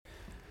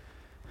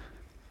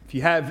If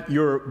you have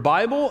your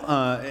Bible,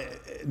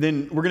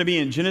 then we're going to be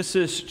in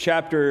Genesis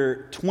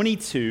chapter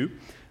 22.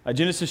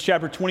 Genesis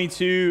chapter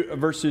 22,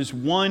 verses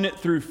 1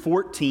 through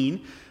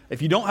 14.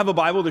 If you don't have a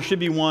Bible, there should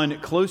be one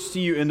close to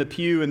you in the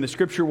pew, and the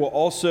scripture will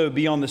also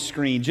be on the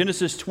screen.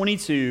 Genesis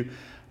 22,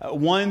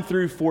 1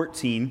 through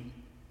 14.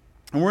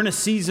 And we're in a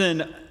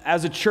season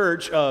as a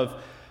church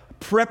of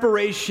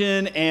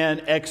preparation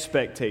and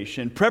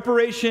expectation.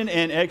 Preparation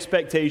and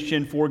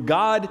expectation for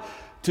God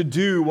to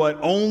do what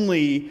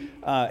only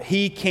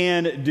He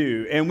can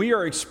do. And we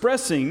are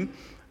expressing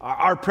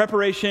our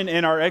preparation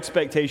and our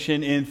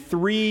expectation in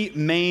three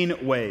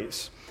main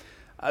ways.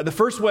 The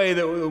first way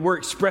that we're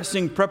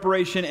expressing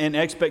preparation and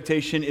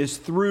expectation is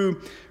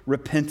through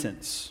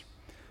repentance.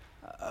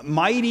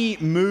 Mighty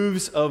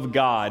moves of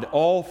God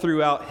all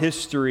throughout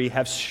history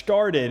have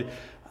started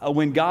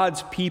when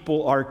God's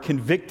people are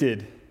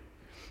convicted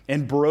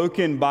and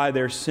broken by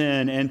their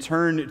sin and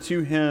turn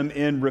to Him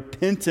in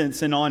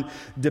repentance and on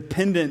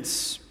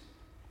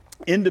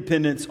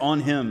independence on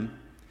Him.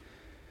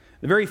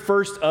 The very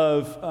first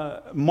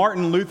of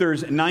Martin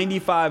Luther's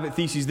 95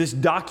 Theses, this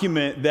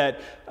document that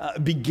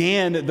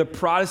began the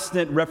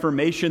Protestant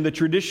Reformation, the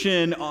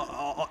tradition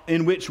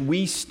in which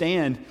we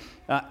stand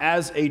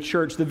as a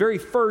church, the very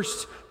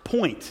first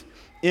point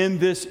in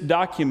this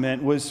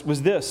document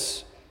was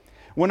this.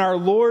 When our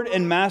Lord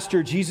and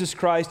Master Jesus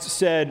Christ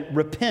said,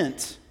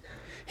 "Repent,"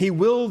 He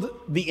willed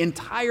the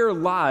entire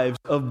lives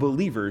of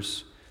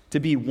believers to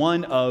be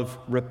one of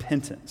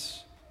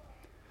repentance.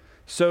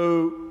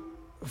 So,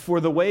 for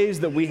the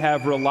ways that we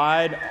have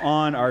relied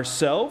on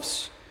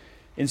ourselves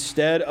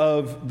instead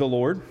of the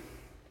Lord,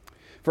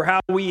 for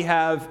how we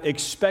have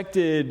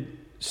expected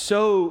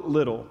so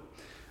little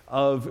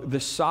of the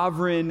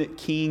sovereign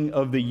King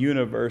of the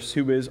universe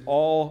who is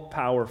all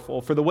powerful,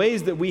 for the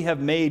ways that we have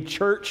made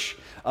church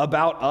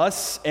about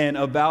us and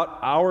about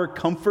our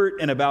comfort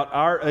and about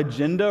our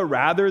agenda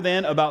rather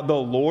than about the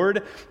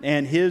Lord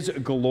and His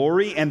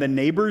glory and the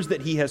neighbors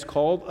that He has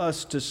called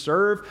us to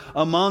serve,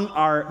 among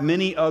our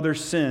many other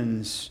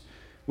sins,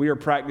 we are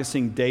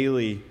practicing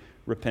daily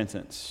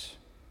repentance.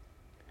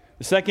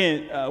 The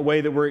second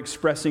way that we're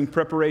expressing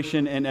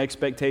preparation and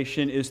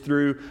expectation is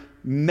through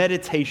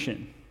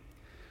meditation.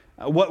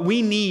 What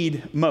we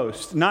need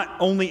most, not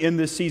only in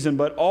this season,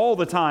 but all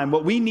the time,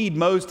 what we need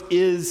most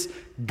is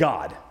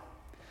God.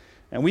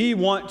 And we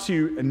want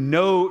to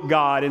know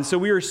God, and so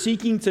we are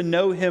seeking to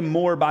know Him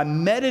more by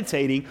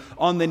meditating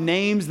on the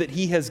names that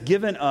He has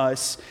given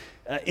us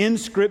in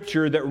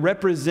Scripture that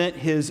represent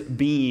His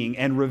being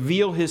and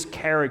reveal His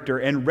character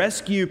and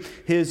rescue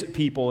His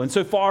people. And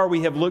so far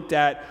we have looked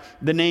at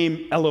the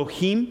name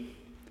Elohim,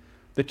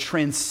 the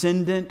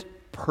transcendent,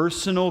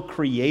 personal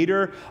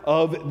creator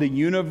of the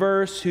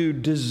universe who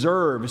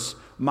deserves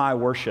my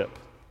worship.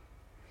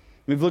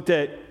 We've looked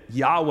at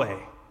Yahweh,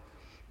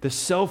 the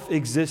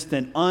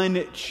self-existent,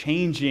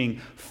 unchanging,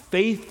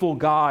 faithful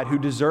God who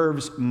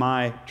deserves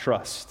my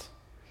trust.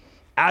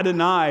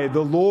 Adonai,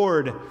 the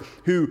Lord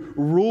who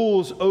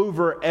rules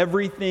over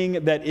everything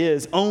that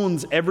is,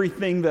 owns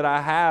everything that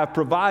I have,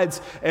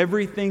 provides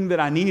everything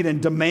that I need,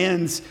 and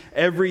demands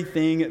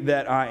everything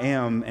that I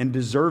am, and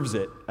deserves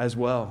it as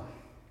well.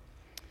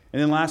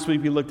 And then last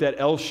week we looked at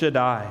El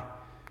Shaddai,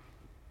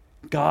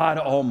 God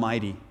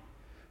Almighty,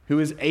 who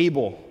is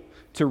able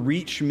to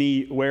reach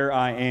me where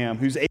I am,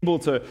 who's able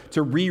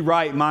to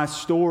rewrite my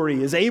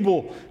story, is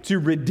able to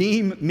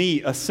redeem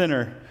me, a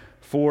sinner,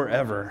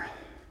 forever.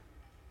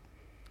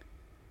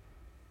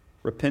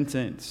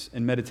 Repentance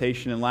and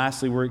meditation. And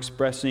lastly, we're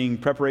expressing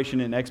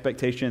preparation and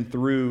expectation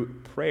through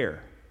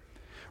prayer.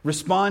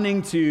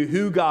 Responding to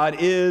who God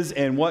is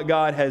and what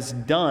God has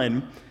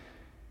done.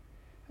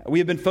 We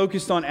have been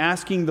focused on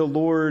asking the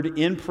Lord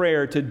in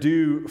prayer to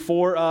do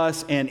for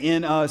us and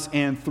in us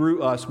and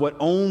through us what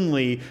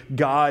only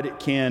God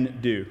can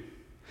do.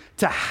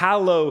 To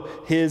hallow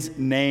His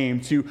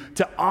name, to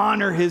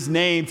honor His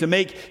name, to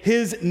make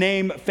His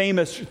name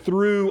famous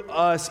through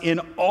us in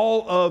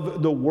all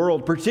of the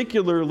world,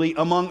 particularly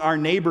among our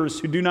neighbors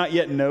who do not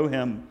yet know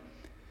Him.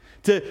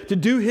 To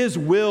do His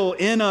will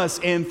in us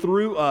and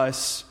through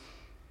us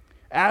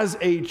as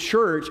a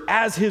church,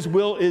 as His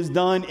will is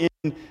done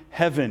in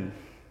heaven.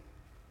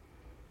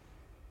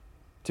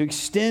 To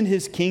extend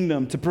His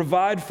kingdom, to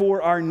provide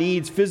for our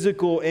needs,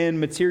 physical and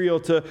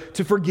material, to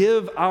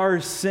forgive our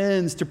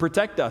sins, to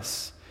protect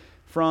us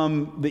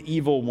from the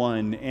evil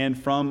one and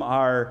from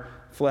our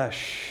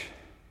flesh.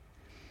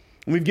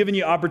 And we've given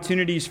you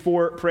opportunities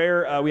for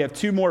prayer. We have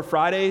 2 more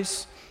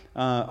Fridays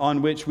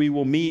on which we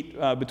will meet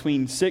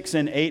between 6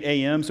 and 8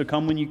 a.m. So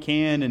come when you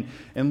can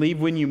and leave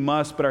when you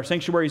must. But our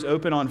sanctuary is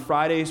open on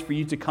Fridays for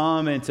you to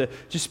come and to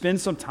just spend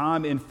some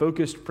time in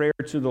focused prayer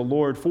to the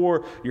Lord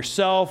for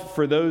yourself,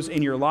 for those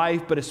in your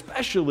life, but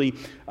especially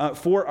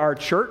for our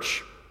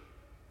church.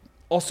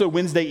 Also,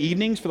 Wednesday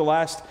evenings for the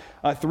last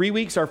 3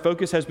 weeks, our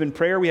focus has been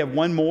prayer. We have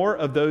one more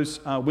of those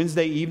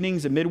Wednesday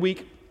evenings at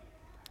midweek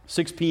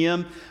 6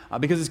 p.m.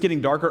 Because it's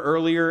getting darker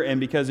earlier and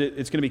because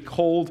it's going to be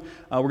cold,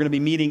 we're going to be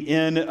meeting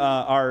in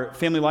our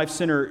Family Life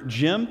Center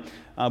gym.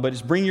 But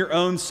just bring your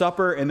own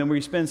supper, and then we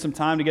spend some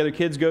time together.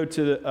 Kids go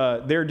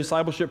to their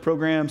discipleship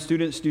program.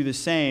 Students do the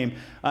same.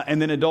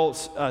 And then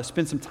adults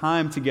spend some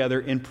time together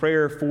in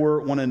prayer for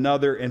one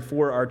another and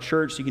for our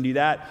church. So you can do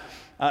that.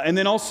 And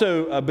then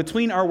also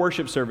between our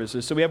worship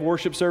services. So we have a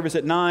worship service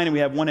at 9 and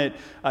we have one at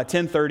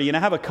 10:30. And I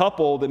have a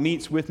couple that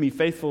meets with me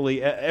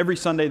faithfully every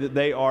Sunday that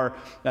they are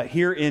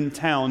here in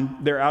town.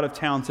 They're out of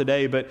town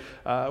today, but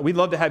we'd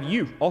love to have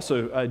you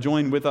also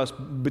join with us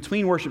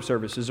between worship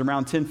services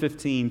around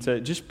 10:15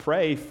 to just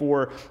pray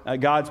for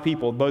God's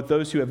people, both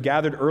those who have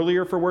gathered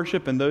earlier for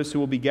worship and those who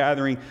will be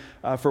gathering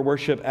for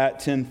worship at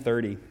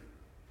 10:30.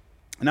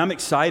 And I'm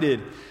excited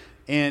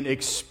and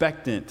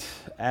expectant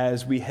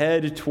as we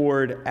head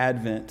toward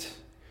Advent.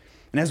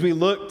 And as we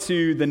look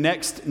to the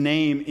next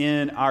name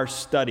in our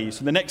study.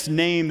 So the next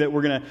name that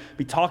we're going to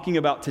be talking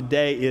about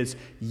today is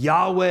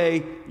Yahweh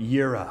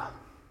Yireh.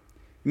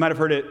 You might have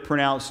heard it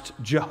pronounced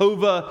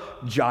Jehovah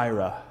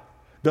Jireh,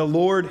 the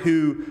Lord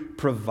who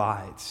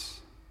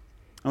provides.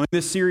 In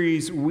this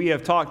series, we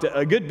have talked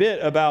a good bit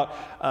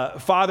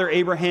about Father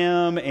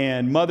Abraham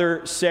and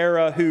Mother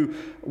Sarah, who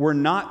were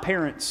not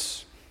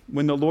parents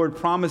when the Lord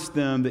promised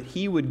them that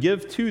he would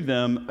give to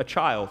them a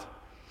child,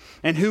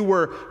 and who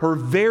were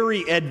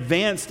very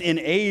advanced in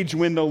age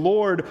when the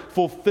Lord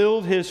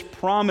fulfilled his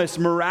promise,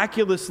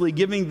 miraculously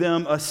giving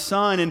them a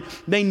son, and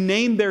they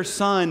named their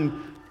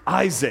son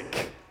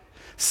Isaac,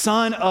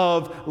 son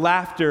of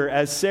laughter,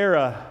 as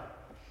Sarah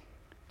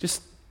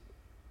just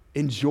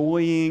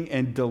enjoying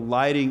and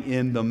delighting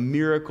in the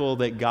miracle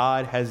that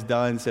God has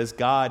done, says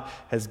God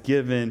has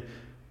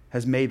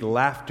made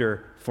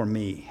laughter for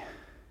me.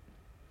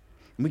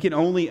 We can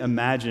only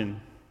imagine,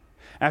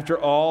 after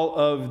all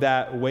of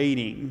that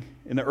waiting,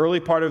 in the early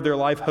part of their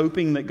life,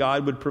 hoping that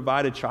God would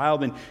provide a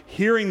child and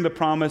hearing the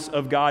promise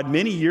of God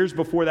many years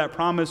before that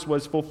promise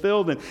was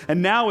fulfilled.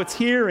 And now it's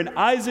here, and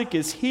Isaac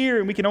is here,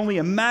 and we can only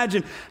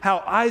imagine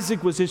how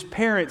Isaac was his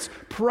parents'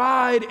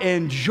 pride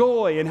and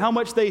joy, and how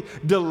much they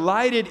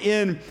delighted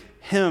in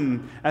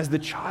him as the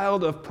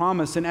child of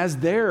promise and as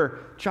their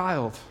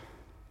child,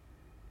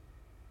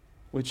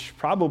 which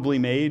probably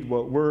made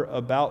what we're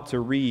about to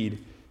read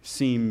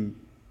seem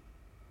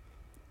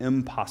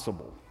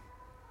impossible.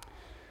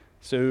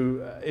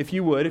 So if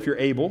you're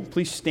able,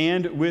 please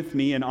stand with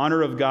me in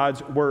honor of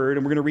God's word,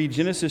 and we're going to read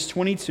Genesis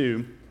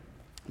 22,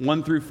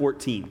 1 through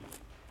 14.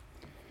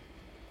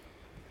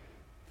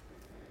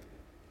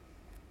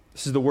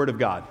 This is the word of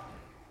God.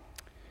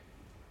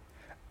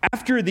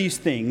 After these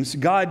things,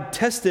 God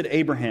tested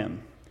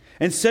Abraham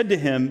and said to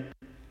him,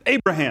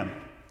 "Abraham."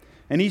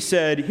 And he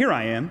said, "Here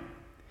I am."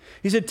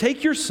 He said,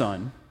 "Take your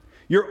son,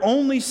 your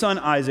only son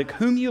Isaac,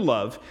 whom you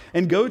love,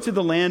 and go to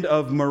the land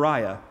of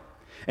Moriah,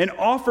 and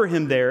offer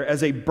him there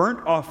as a burnt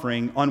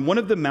offering on one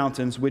of the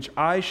mountains which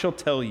I shall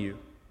tell you."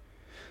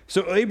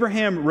 So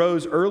Abraham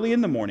rose early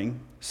in the morning,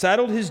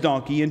 saddled his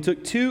donkey, and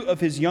took 2 of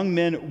his young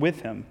men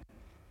with him,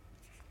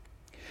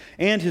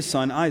 and his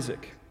son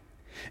Isaac.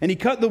 And he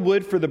cut the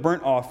wood for the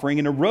burnt offering,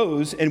 and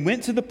arose and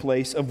went to the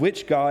place of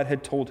which God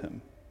had told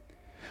him.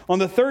 On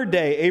the 3rd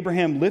day,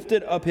 Abraham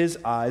lifted up his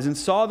eyes and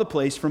saw the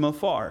place from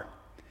afar.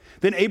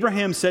 Then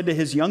Abraham said to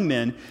his young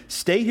men,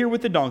 "Stay here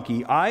with the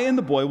donkey. I and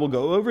the boy will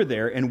go over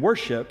there and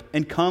worship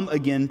and come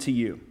again to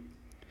you."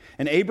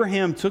 And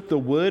Abraham took the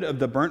wood of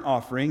the burnt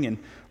offering and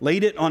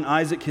laid it on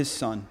Isaac his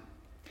son.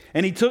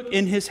 And he took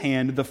in his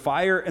hand the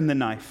fire and the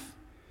knife.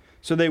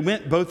 So they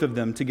went both of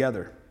them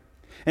together.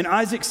 And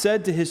Isaac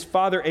said to his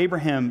father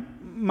Abraham,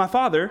 "My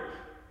father."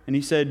 And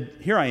he said,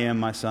 "Here I am,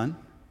 my son."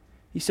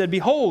 He said,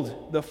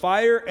 "Behold, the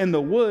fire and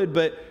the wood,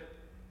 but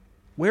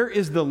where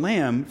is the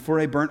lamb for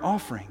a burnt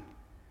offering?"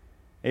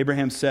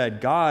 Abraham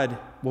said, "God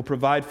will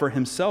provide for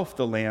himself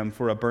the lamb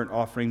for a burnt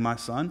offering, my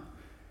son."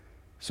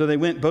 So they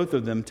went both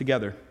of them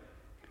together.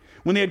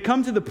 When they had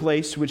come to the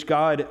place which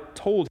God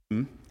told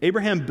him,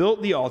 Abraham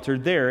built the altar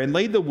there and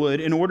laid the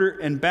wood in order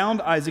and bound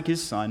Isaac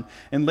his son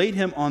and laid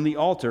him on the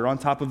altar on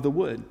top of the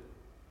wood.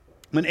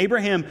 When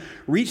Abraham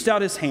reached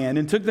out his hand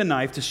and took the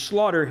knife to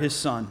slaughter his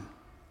son,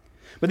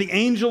 but the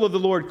angel of the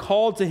Lord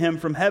called to him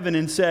from heaven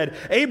and said,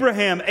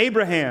 "Abraham,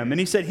 Abraham." And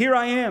he said, "Here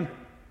I am."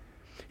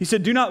 He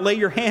said, "Do not lay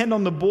your hand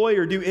on the boy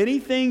or do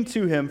anything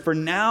to him, for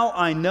now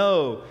I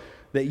know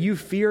that you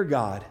fear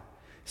God,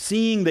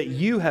 seeing that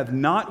you have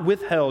not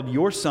withheld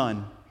your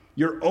son,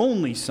 your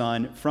only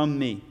son, from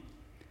me."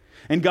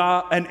 And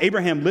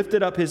Abraham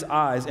lifted up his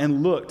eyes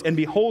and looked, and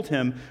behold,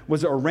 him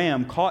was a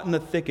ram caught in the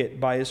thicket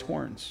by his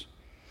horns.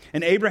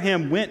 And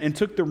Abraham went and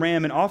took the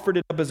ram and offered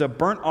it up as a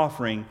burnt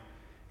offering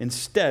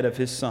instead of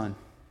his son.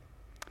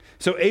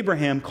 So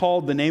Abraham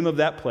called the name of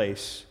that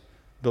place,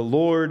 "The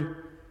Lord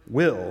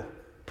will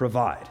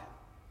provide."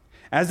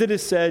 As it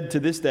is said to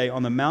this day,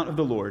 on the mount of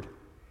the Lord,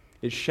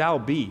 it shall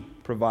be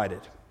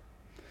provided.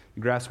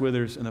 The grass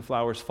withers and the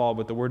flowers fall,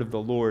 but the word of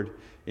the Lord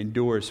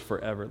endures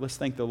forever. Let's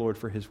thank the Lord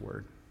for his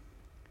word.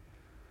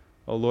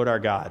 Oh Lord our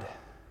God,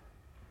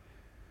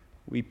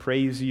 We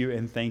praise you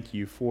and thank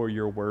you for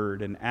your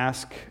word and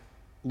ask,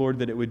 Lord,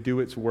 that it would do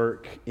its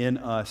work in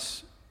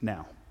us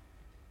now.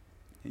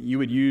 You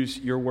would use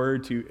your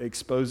word to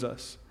expose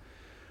us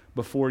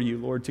before you,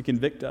 Lord, to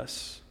convict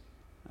us,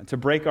 to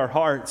break our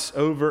hearts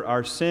over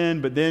our sin,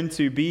 but then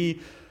to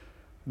be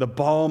the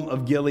balm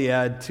of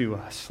Gilead to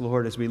us,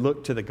 Lord, as we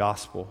look to the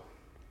gospel,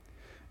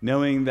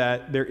 knowing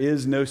that there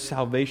is no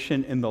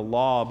salvation in the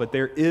law, but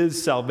there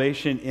is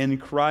salvation in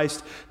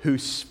Christ, who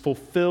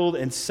fulfilled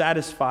and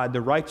satisfied the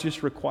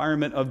righteous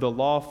requirement of the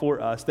law for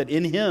us, that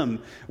in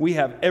him we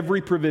have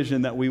every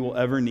provision that we will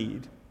ever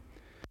need.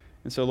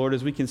 And so, Lord,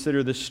 as we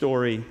consider this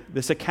story,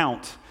 this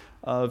account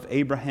of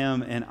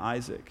Abraham and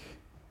Isaac,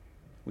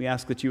 we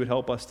ask that you would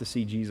help us to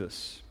see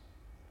Jesus.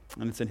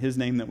 And it's in his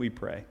name that we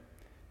pray.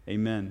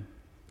 Amen.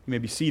 You may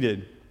be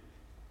seated.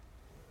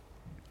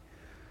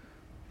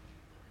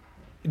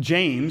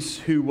 James,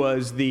 who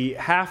was the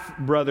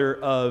half-brother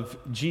of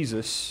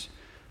Jesus,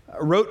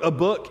 wrote a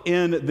book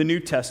in the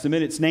New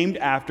Testament. It's named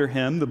after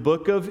him, the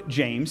book of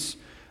James,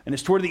 and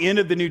it's toward the end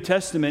of the New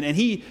Testament.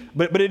 And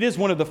but it is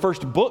one of the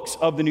first books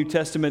of the New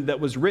Testament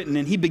that was written,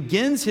 and he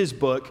begins his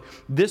book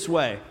this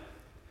way: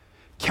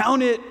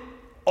 "Count it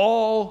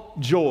all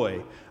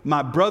joy,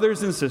 my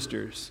brothers and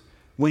sisters,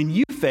 when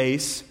you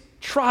face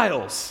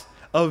trials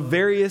of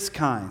various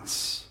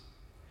kinds.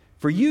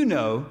 For you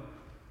know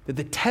that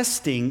the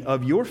testing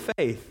of your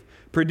faith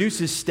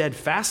produces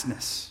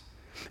steadfastness.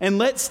 And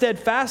let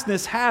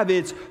steadfastness have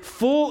its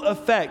full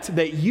effect,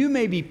 that you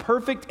may be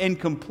perfect and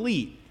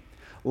complete,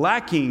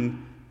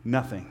 lacking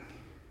nothing."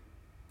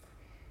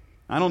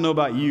 I don't know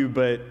about you,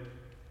 but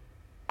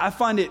I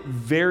find it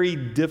very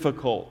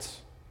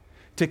difficult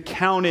to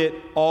count it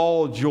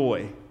all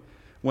joy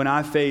when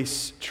I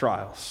face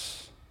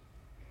trials.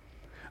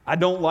 I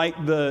don't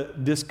like the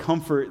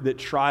discomfort that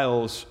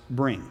trials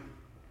bring.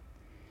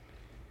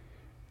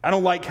 I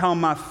don't like how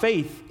my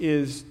faith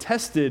is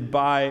tested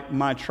by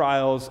my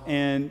trials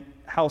and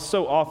how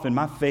so often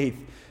my faith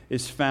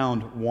is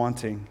found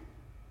wanting.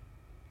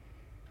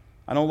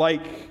 I don't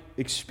like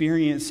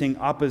experiencing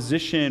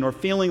opposition or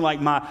feeling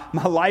like my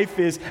life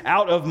is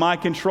out of my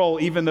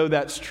control, even though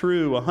that's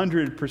true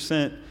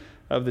 100%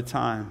 of the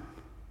time.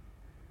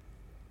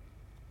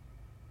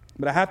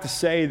 But I have to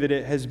say that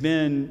it has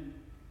been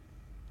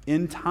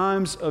in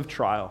times of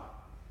trial,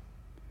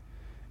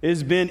 it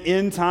has been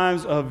in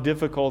times of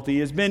difficulty,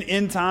 it has been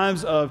in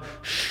times of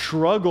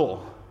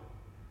struggle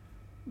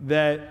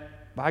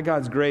that, by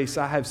God's grace,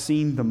 I have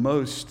seen the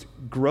most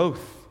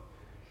growth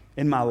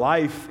in my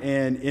life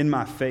and in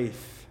my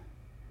faith.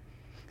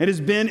 It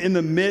has been in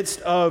the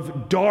midst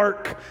of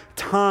dark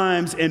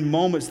times and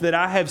moments that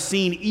I have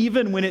seen,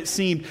 even when it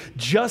seemed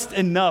just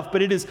enough,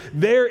 but it is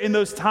there in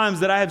those times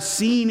that I have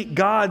seen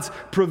God's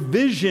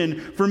provision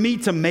for me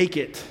to make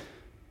it.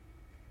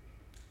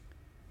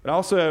 But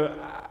also,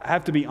 I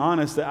have to be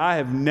honest that I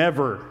have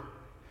never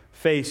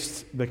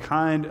faced the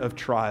kind of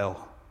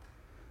trial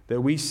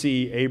that we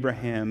see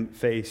Abraham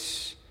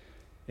face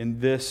in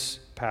this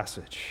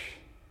passage.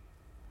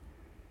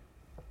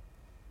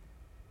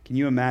 Can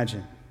you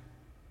imagine?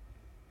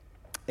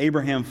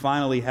 Abraham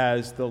finally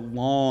has the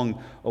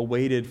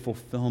long-awaited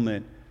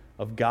fulfillment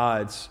of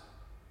God's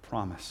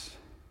promise.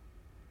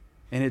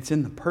 And it's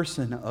in the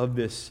person of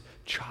this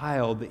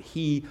child that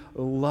he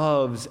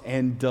loves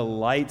and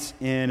delights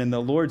in. And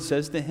the Lord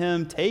says to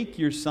him, "Take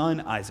your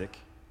son Isaac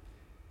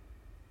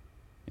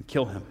and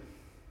kill him.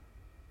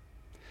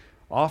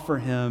 Offer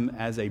him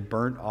as a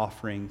burnt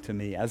offering to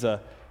me, as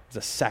a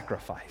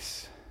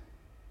sacrifice."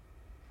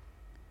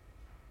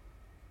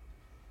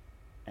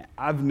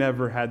 I've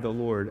never had the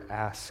Lord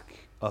ask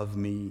of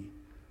me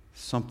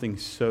something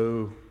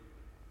so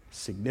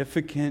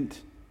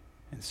significant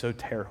and so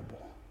terrible.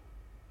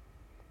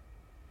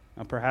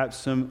 Now, perhaps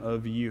some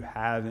of you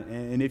have,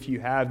 and if you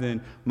have,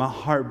 then my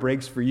heart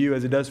breaks for you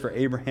as it does for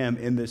Abraham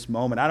in this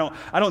moment.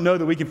 I don't know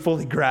that we can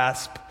fully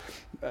grasp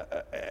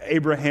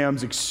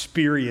Abraham's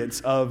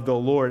experience of the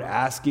Lord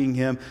asking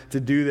him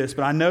to do this,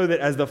 but I know that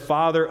as the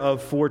father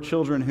of 4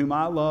 children whom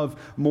I love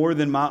more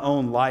than my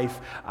own life,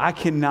 I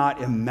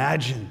cannot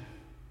imagine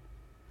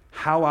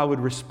how I would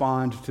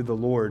respond to the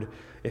Lord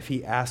if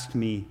he asked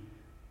me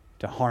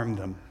to harm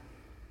them.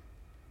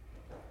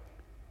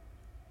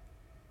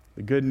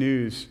 The good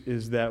news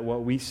is that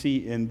what we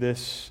see in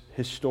this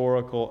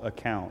historical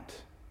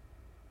account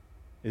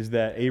is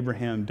that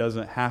Abraham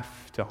doesn't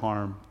have to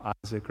harm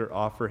Isaac or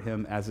offer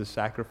him as a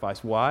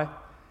sacrifice. Why?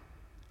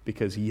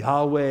 Because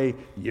Yahweh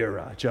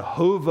Yireh,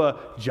 Jehovah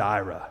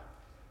Jireh,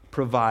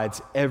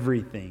 provides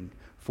everything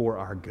for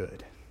our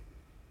good.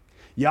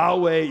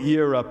 Yahweh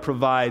Yireh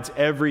provides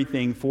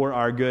everything for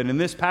our good. In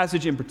this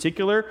passage in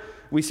particular,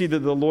 we see that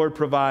the Lord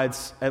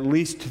provides at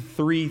least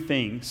 3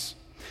 things.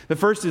 The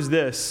first is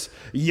this: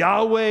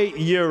 Yahweh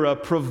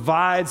Yireh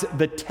provides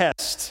the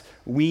test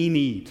we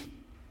need.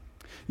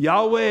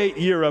 Yahweh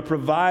Yireh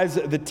provides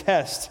the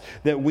test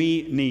that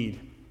we need.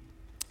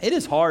 It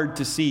is hard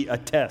to see a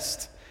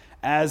test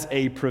as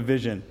a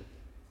provision.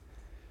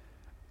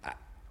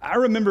 I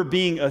remember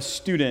being a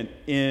student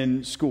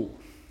in school.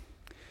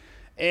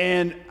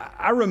 And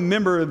I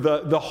remember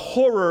the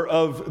horror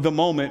of the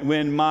moment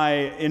when my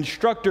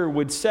instructor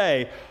would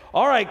say,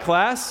 "All right,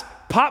 class,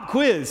 pop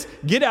quiz,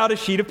 get out a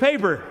sheet of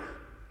paper."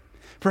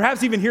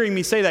 Perhaps even hearing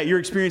me say that, you're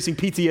experiencing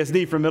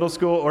PTSD from middle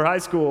school or high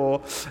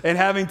school and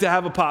having to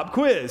have a pop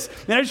quiz.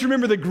 And I just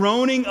remember the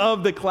groaning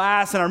of the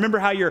class, and I remember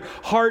how your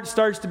heart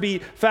starts to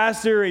beat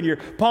faster and your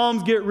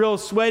palms get real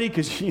sweaty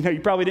because you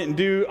probably didn't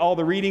do all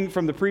the reading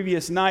from the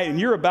previous night, and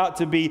you're about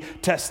to be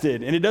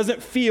tested. And it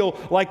doesn't feel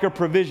like a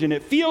provision.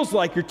 It feels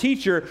like your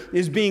teacher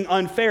is being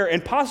unfair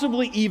and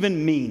possibly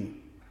even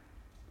mean.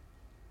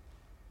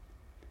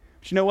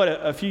 But you know what?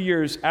 A few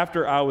years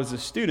after I was a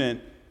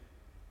student,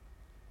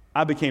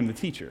 I became the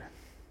teacher.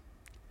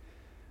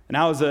 And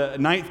I was a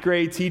 9th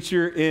grade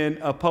teacher in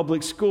a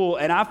public school,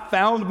 and I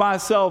found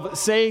myself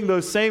saying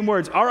those same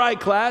words. "All right,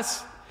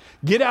 class,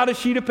 get out a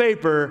sheet of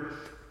paper,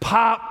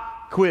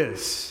 pop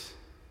quiz."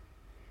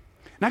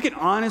 And I can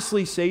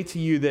honestly say to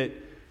you that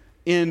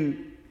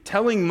in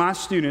telling my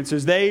students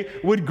as they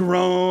would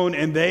groan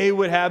and they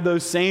would have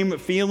those same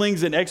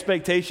feelings and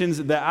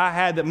expectations that I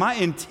had, that my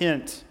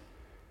intent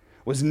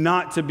was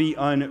not to be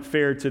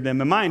unfair to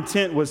them. And my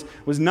intent was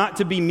not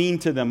to be mean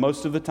to them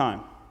most of the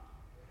time.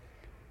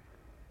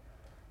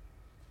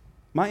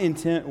 My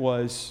intent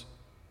was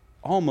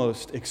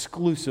almost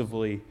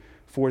exclusively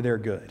for their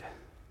good.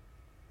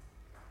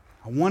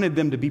 I wanted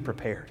them to be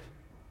prepared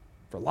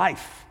for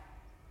life.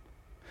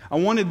 I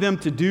wanted them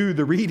to do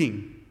the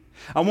reading.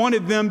 I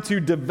wanted them to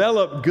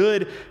develop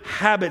good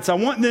habits. I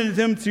wanted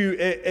them to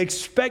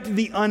expect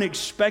the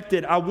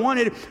unexpected. I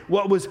wanted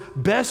what was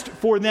best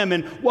for them,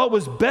 and what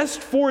was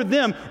best for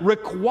them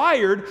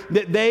required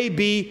that they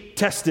be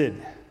tested.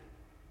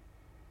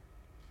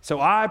 So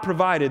I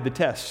provided the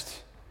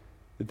test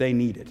that they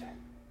needed.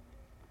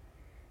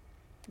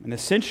 And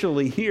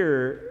essentially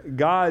here,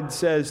 God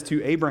says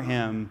to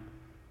Abraham,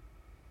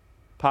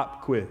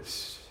 pop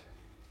quiz.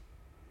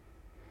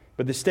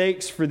 But the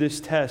stakes for this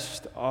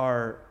test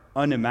are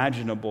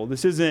unimaginable.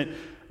 This isn't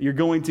you're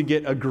going to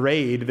get a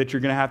grade that you're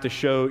going to have to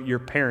show your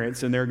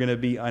parents and they're going to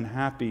be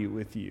unhappy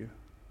with you.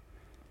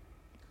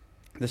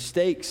 The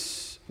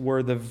stakes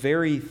were the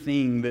very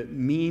thing that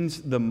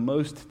means the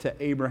most to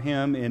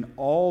Abraham in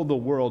all the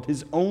world,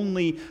 his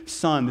only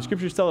son. The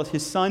scriptures tell us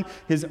his son,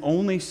 his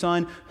only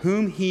son,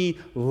 whom he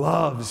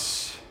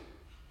loves.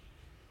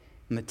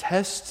 And the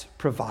test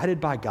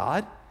provided by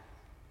God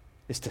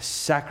is to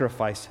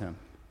sacrifice him.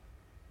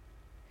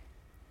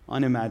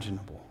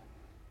 Unimaginable.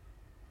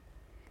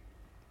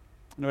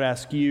 I would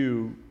ask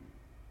you,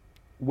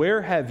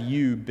 where have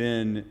you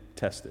been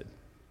tested?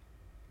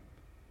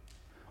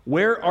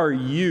 Where are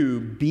you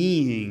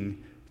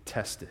being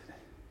tested?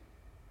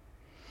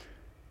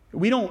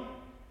 We don't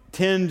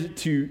tend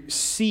to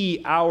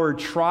see our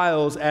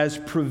trials as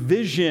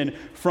provision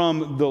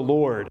from the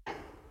Lord.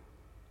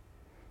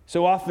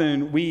 So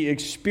often we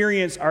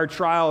experience our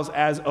trials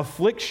as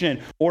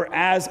affliction or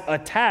as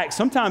attack.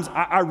 Sometimes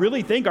I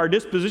really think our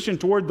disposition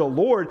toward the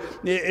Lord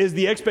is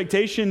the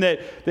expectation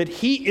that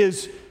He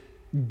is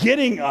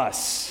getting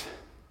us,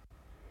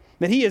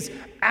 that He is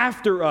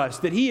after us,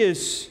 that He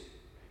is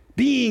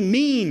being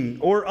mean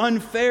or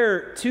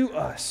unfair to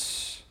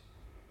us.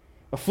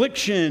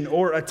 Affliction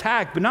or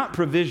attack, but not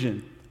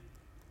provision.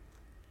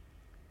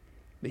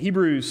 The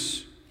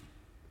Hebrews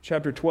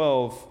chapter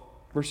 12,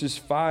 verses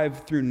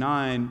 5 through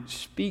 9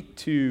 speak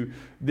to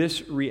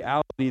this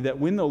reality that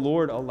when the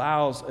Lord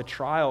allows a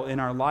trial in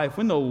our life,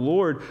 when the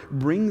Lord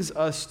brings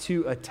us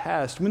to a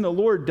test, when the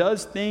Lord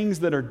does things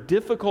that are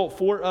difficult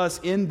for us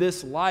in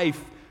this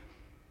life,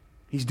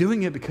 He's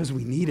doing it because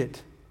we need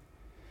it.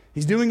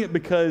 He's doing it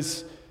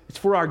because it's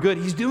for our good.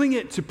 He's doing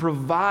it to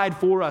provide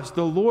for us.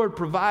 The Lord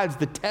provides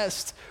the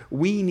test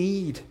we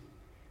need.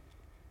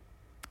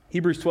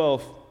 Hebrews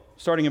 12,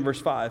 starting in verse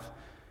 5.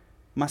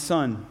 My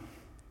son,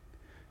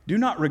 do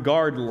not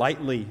regard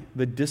lightly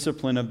the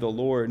discipline of the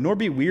Lord, nor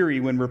be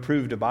weary when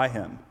reproved by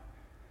Him.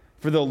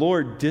 For the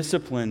Lord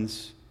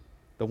disciplines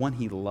the one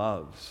He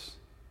loves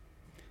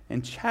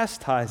and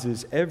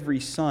chastises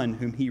every son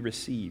whom He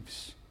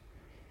receives.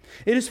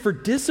 It is for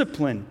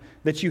discipline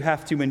that you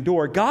have to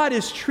endure. God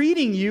is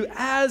treating you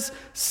as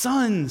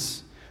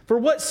sons. For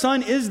what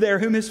son is there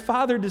whom his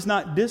father does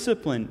not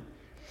discipline?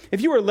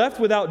 If you are left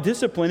without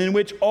discipline in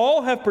which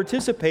all have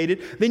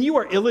participated, then you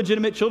are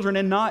illegitimate children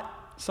and not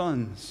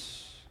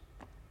sons.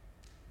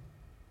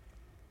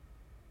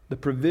 The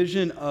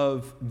provision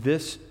of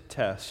this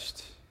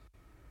test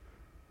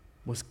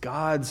was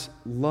God's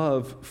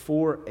love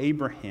for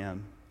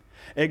Abraham,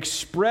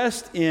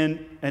 expressed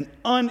in an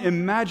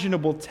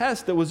unimaginable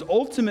test that was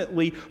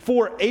ultimately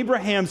for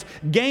Abraham's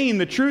gain.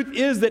 The truth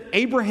is that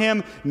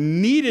Abraham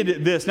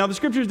needed this. Now, the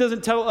scriptures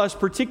doesn't tell us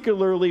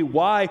particularly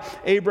why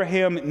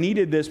Abraham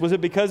needed this. Was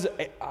it because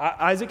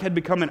Isaac had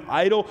become an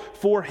idol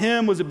for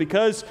him? Was it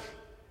because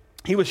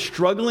he was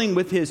struggling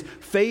with his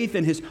faith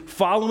and his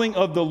following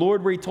of the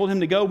Lord where He told him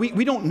to go?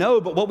 We don't know,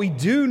 but what we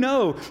do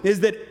know is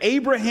that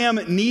Abraham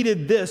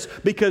needed this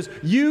because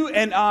you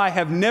and I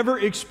have never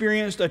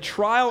experienced a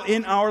trial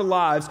in our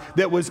lives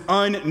that was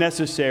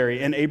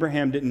unnecessary, and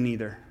Abraham didn't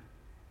either.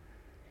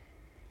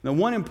 Now,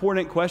 one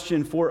important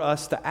question for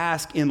us to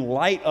ask in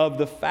light of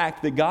the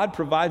fact that God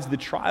provides the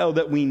trial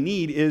that we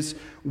need is,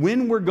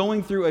 when we're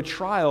going through a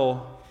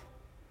trial,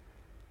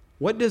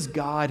 what does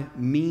God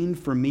mean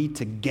for me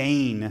to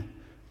gain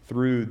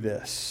through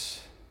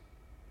this?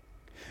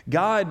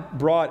 God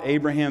brought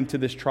Abraham to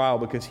this trial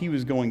because he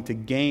was going to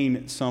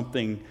gain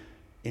something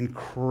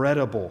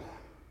incredible.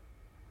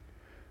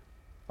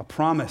 A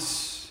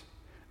promise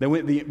that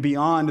went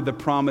beyond the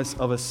promise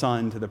of a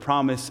son to the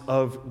promise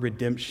of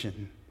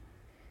redemption.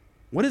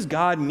 What does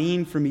God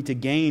mean for me to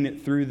gain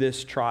through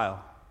this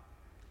trial?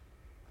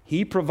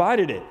 He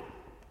provided it,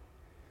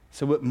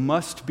 so it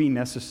must be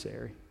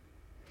necessary.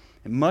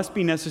 It must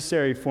be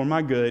necessary for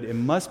my good. It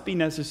must be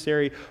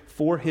necessary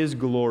for His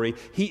glory.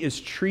 He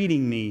is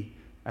treating me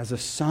as a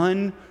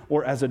son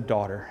or as a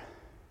daughter.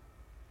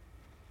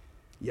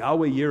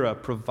 Yahweh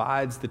Yireh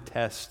provides the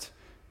test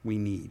we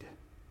need.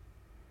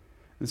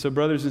 And so,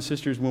 brothers and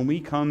sisters, when we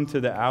come to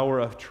the hour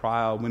of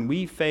trial, when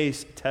we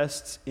face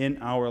tests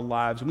in our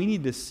lives, we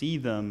need to see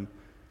them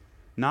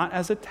not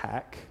as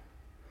attack,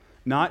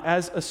 not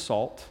as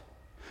assault,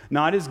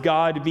 not as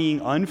God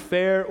being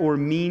unfair or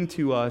mean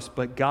to us,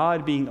 but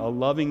God being a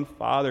loving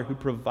Father who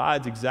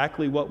provides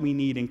exactly what we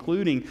need,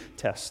 including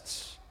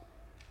tests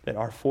that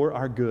are for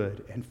our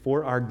good and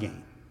for our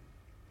gain.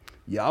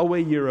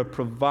 Yahweh Yireh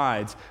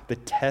provides the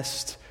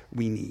test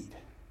we need.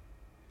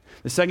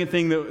 The second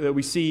thing that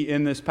we see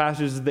in this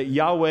passage is that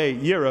Yahweh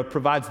Yireh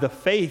provides the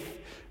faith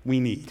we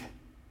need.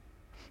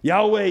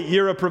 Yahweh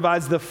Yireh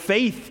provides the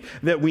faith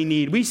that we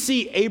need. We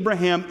see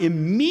Abraham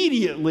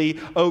immediately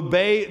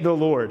obey the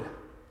Lord.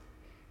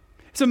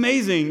 It's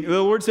amazing.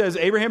 The Lord says,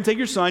 Abraham, take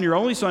your son, your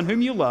only son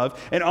whom you love,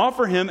 and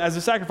offer him as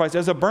a sacrifice,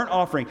 as a burnt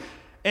offering.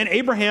 And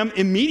Abraham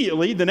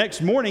immediately, the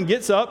next morning,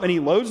 gets up and he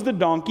loads the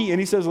donkey and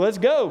he says, let's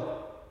go.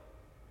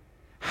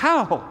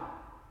 How?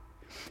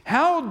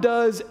 How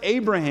does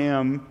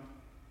Abraham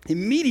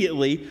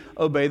immediately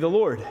obey the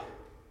Lord?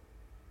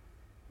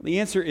 The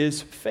answer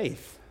is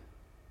faith.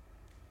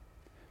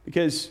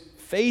 Because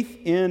faith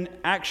in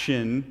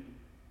action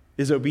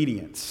is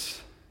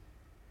obedience.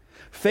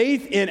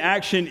 Faith in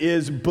action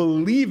is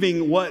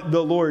believing what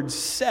the Lord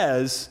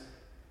says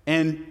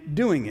and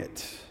doing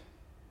it.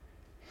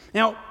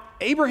 Now,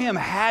 Abraham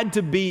had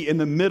to be in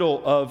the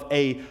middle of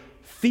a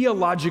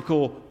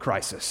theological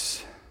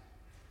crisis.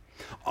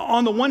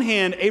 On the one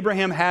hand,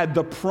 Abraham had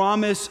the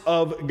promise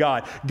of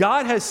God.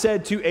 God has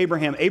said to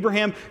Abraham,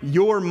 Abraham,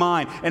 you're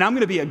mine, and I'm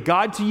going to be a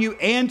God to you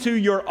and to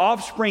your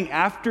offspring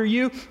after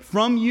you.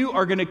 From you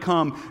is going to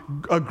come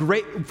a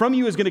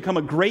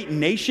great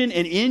nation,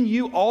 and in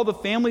you all the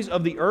families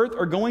of the earth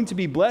are going to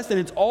be blessed, and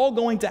it's all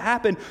going to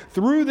happen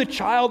through the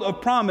child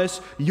of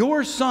promise,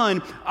 your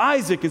son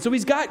Isaac. And so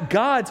he's got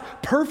God's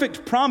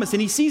perfect promise,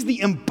 and he sees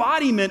the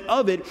embodiment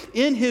of it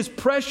in his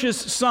precious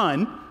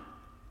son.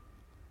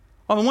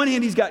 On the one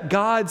hand, he's got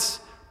God's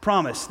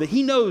promise that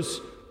he knows,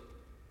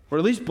 or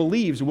at least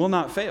believes, will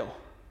not fail.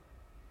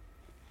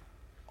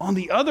 On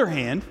the other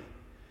hand,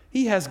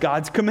 he has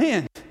God's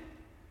command.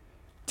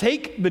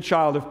 Take the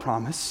child of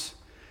promise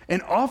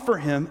and offer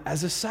him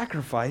as a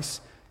sacrifice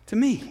to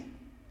me.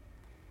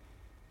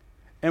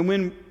 And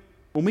when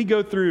we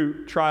go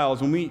through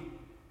trials, when we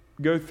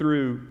go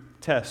through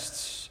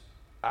tests,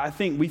 I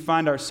think we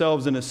find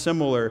ourselves in a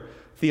similar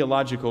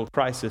theological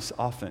crisis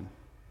often.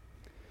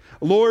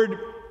 Lord,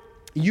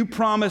 you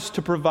promised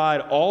to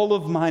provide all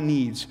of my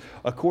needs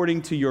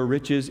according to your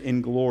riches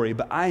in glory,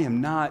 but I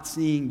am not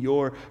seeing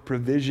your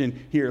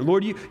provision here.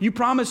 Lord, you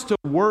promised to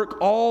work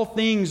all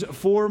things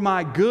for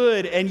my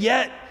good, and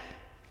yet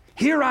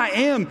here I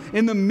am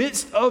in the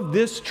midst of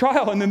this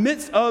trial, in the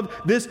midst of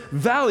this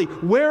valley.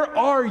 Where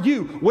are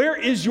you? Where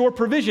is your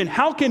provision?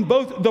 How can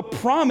both the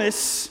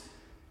promise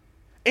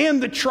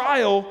and the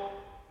trial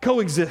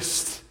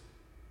coexist?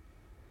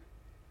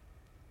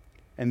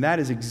 And that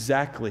is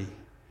exactly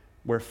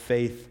where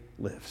faith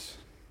lives.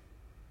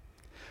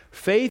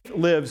 Faith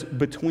lives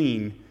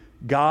between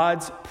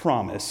God's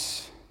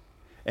promise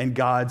and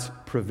God's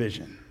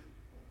provision.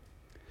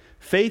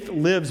 Faith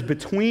lives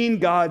between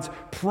God's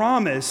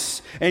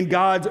promise and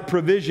God's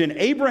provision.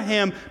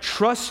 Abraham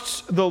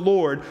trusts the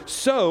Lord,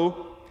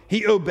 so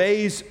he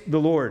obeys the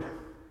Lord.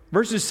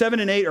 Verses 7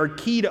 and 8 are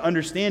key to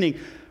understanding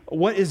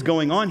what is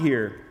going on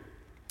here.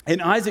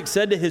 And Isaac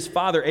said to his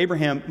father,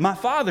 Abraham, my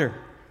father.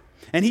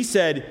 And he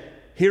said,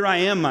 here I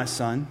am, my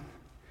son.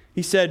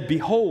 He said,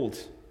 behold,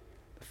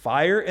 the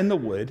fire and the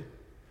wood,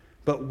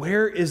 but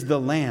where is the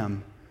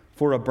lamb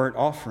for a burnt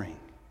offering?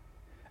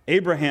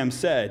 Abraham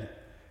said,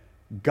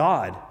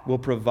 God will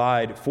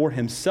provide for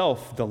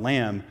himself the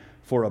lamb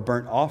for a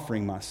burnt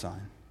offering, my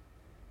son.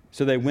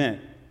 So they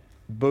went,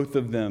 both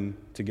of them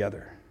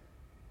together.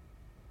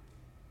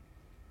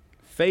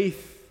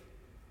 Faith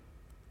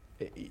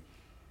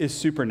is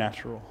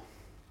supernatural.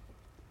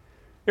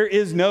 There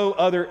is no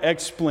other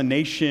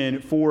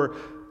explanation for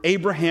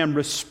Abraham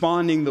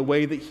responding the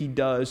way that he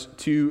does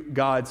to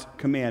God's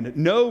command.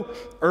 No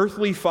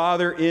earthly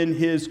father in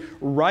his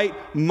right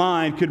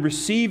mind could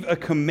receive a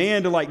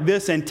command like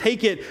this and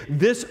take it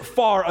this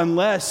far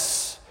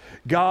unless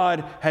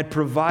God had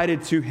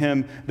provided to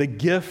him the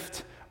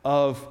gift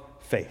of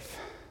faith.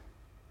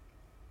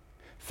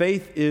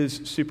 Faith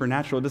is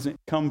supernatural. It doesn't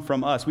come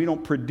from us. We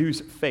don't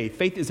produce faith.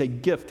 Faith is a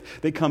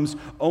gift that comes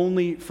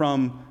only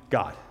from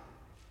God.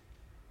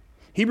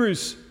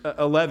 Hebrews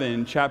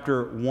 11,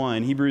 chapter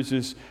 1, Hebrews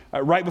is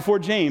right before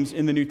James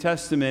in the New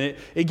Testament.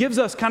 It gives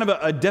us kind of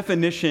a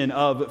definition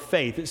of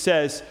faith. It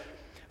says,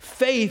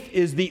 faith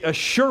is the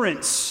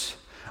assurance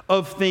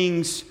of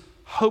things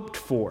hoped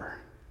for,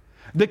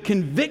 the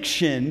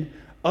conviction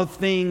of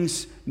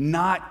things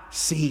not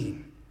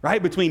seen,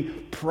 right?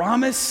 Between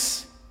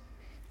promise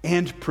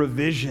and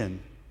provision.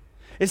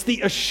 It's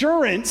the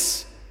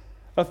assurance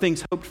of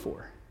things hoped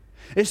for.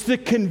 It's the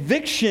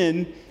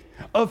conviction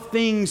of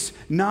things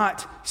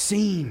not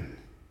seen.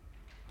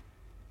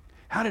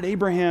 How did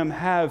Abraham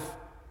have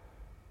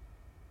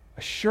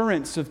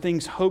assurance of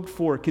things hoped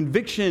for,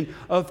 conviction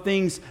of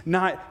things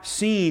not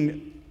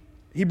seen?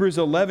 Hebrews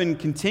 11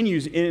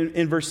 continues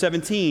in verse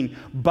 17.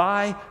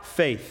 By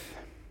faith,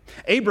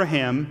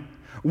 Abraham,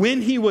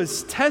 when he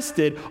was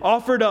tested,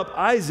 offered up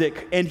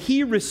Isaac, and he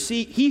who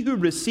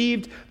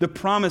received the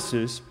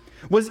promises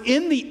was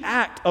in the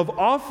act of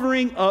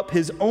offering up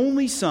his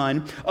only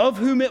son, of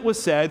whom it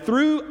was said,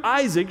 through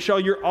Isaac shall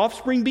your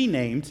offspring be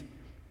named.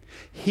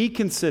 He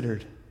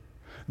considered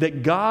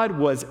that God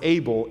was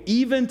able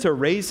even to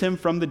raise him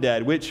from the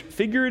dead, which,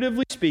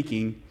 figuratively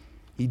speaking,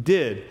 he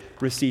did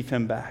receive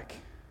him back.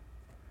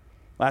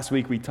 Last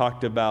week we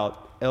talked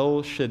about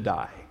El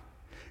Shaddai,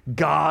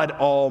 God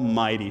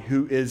Almighty,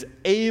 who is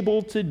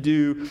able to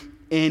do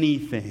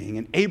anything.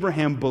 And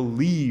Abraham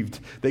believed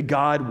that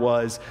God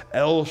was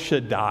El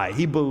Shaddai.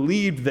 He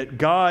believed that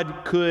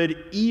God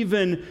could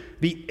even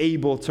be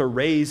able to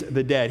raise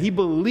the dead. He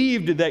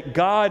believed that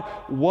God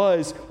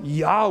was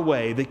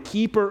Yahweh, the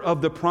keeper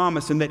of the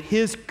promise, and that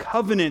his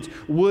covenant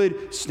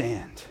would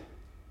stand.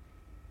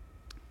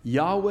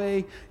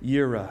 Yahweh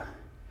Yireh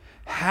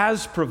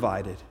has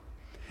provided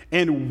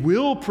and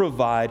will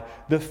provide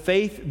the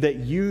faith that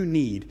you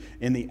need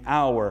in the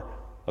hour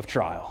of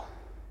trial.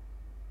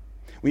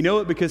 We know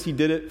it because he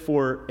did it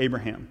for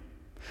Abraham.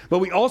 But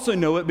we also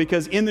know it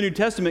because in the New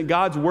Testament,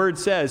 God's word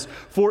says,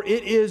 for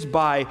it is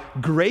by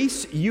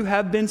grace you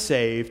have been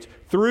saved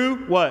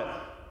through what?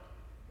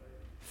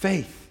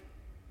 Faith.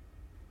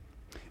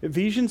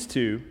 Ephesians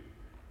 2,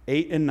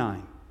 8 and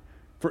 9.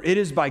 For it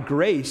is by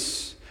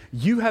grace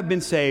you have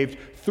been saved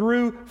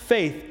through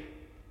faith.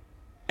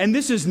 And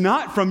this is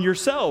not from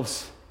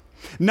yourselves,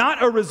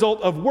 not a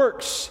result of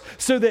works,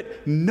 so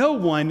that no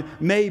one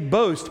may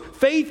boast.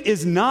 Faith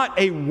is not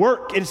a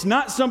work. It's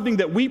not something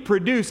that we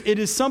produce. It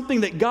is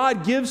something that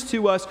God gives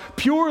to us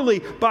purely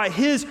by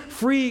his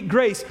free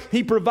grace.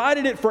 He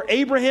provided it for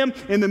Abraham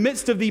in the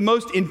midst of the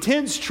most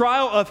intense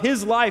trial of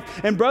his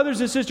life. And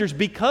brothers and sisters,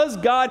 because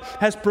God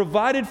has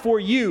provided for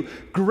you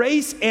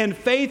grace and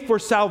faith for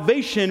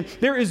salvation,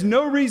 there is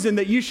no reason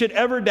that you should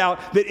ever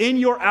doubt that in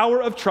your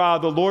hour of trial,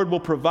 the Lord will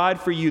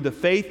provide for you the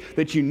faith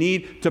that you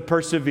need to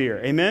persevere.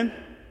 Amen?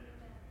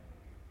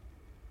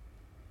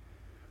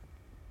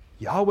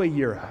 Yahweh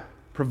Yireh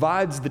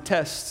provides the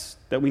tests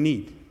that we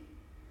need.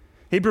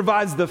 He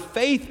provides the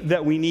faith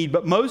that we need,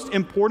 but most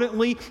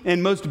importantly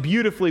and most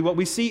beautifully, what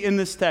we see in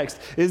this text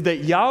is that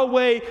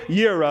Yahweh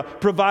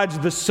Yireh provides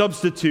the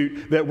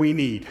substitute that we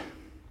need.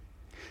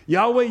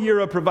 Yahweh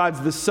Yireh provides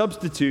the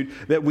substitute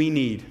that we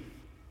need.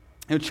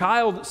 And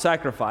child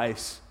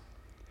sacrifice,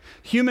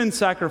 human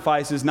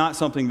sacrifice, is not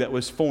something that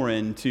was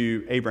foreign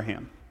to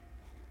Abraham.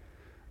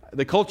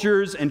 The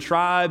cultures and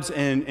tribes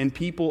and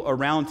people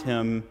around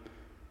him,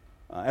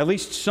 at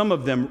least some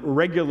of them,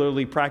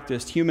 regularly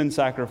practiced human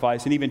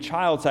sacrifice and even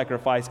child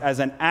sacrifice as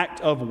an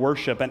act of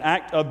worship, an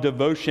act of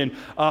devotion,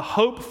 a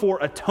hope for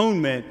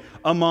atonement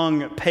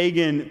among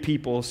pagan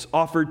peoples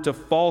offered to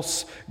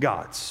false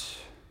gods.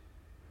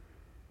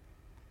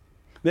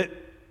 That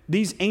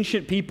these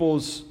ancient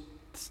peoples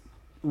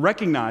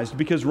recognized,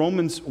 because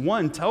Romans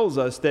 1 tells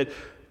us that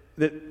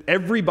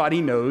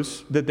everybody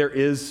knows that there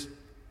is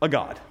a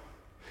God,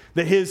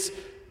 that his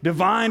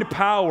divine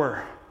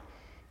power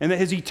and that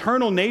his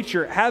eternal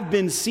nature have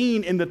been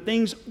seen in the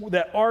things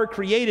that are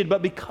created.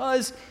 But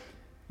because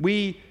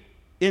we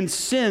in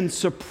sin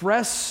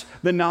suppress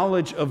the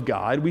knowledge of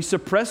God, we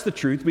suppress the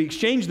truth, we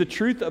exchange the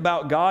truth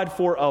about God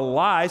for a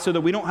lie so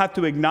that we don't have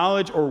to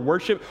acknowledge or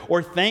worship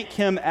or thank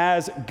him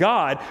as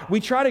God, we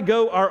try to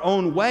go our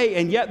own way,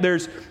 and yet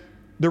there's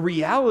the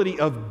reality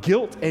of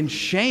guilt and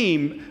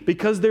shame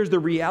because there's the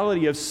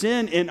reality of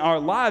sin in our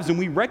lives, and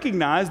we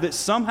recognize that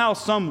somehow,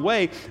 some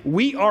way,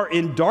 we are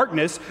in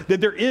darkness, that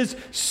there is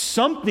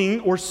something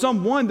or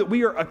someone that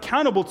we are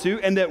accountable to,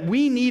 and that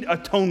we need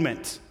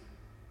atonement.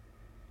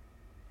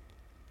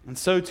 And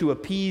so to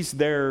appease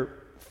their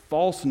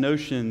false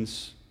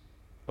notions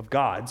of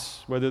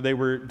gods, whether they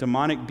were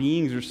demonic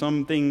beings or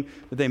something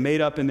that they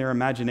made up in their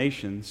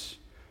imaginations,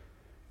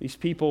 these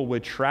people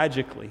would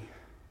tragically,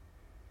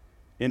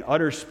 in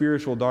utter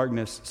spiritual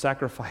darkness,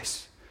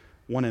 sacrifice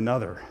one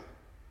another.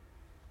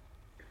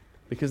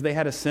 Because they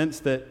had a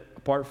sense that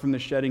apart from the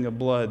shedding of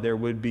blood, there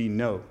would be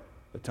no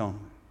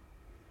atonement.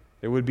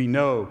 There would be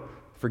no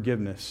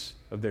forgiveness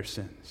of their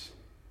sins.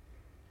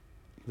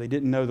 They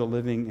didn't know the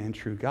living and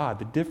true God.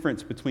 The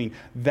difference between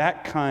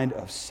that kind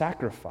of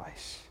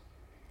sacrifice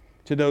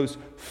to those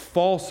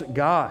false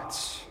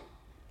gods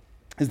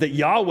is that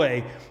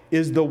Yahweh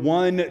is the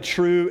one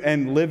true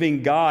and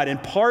living God.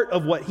 And part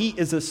of what he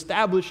is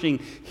establishing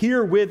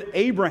here with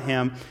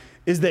Abraham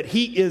is that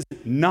he is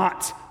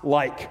not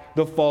like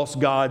the false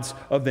gods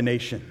of the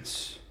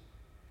nations.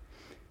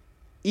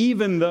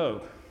 Even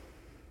though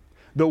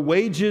the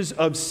wages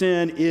of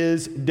sin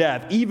is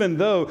death, even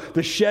though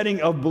the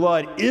shedding of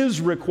blood is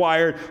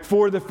required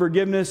for the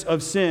forgiveness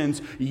of sins,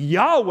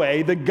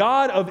 Yahweh, the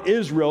God of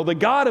Israel, the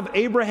God of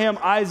Abraham,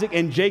 Isaac,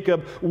 and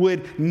Jacob,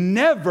 would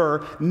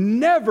never,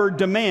 never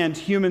demand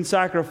human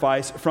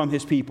sacrifice from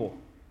his people.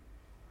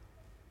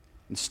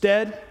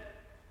 Instead,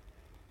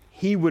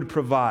 he would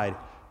provide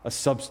a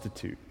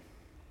substitute.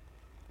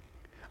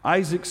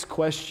 Isaac's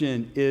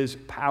question is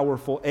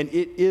powerful, and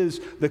it is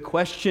the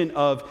question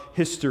of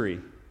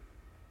history.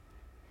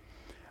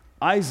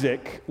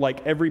 Isaac,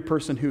 like every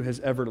person who has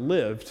ever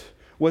lived,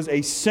 was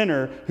a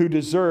sinner who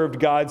deserved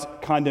God's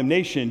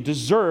condemnation,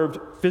 deserved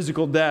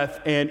physical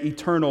death and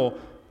eternal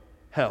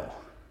hell.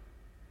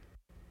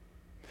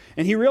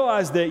 And he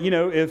realized that,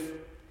 if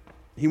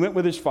he went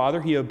with his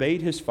father, he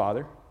obeyed his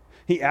father.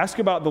 He asked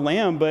about the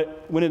lamb,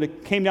 but when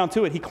it came down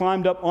to it, he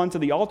climbed up onto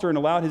the altar and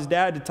allowed his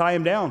dad to tie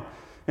him down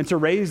and to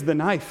raise the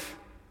knife.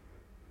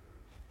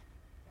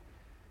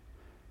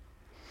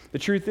 The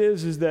truth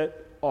is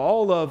that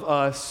all of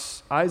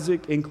us,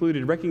 Isaac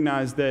included,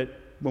 recognize that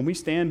when we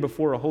stand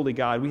before a holy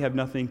God, we have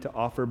nothing to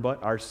offer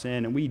but our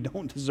sin, and we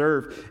don't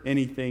deserve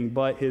anything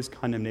but his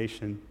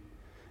condemnation,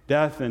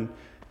 death and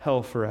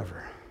hell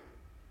forever.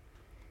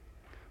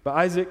 But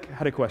Isaac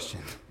had a question.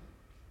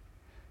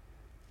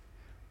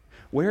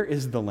 Where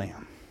is the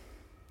lamb?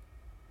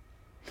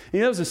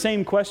 And that was the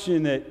same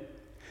question that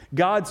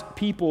God's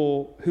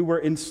people who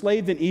were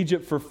enslaved in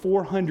Egypt for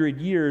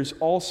 400 years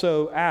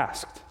also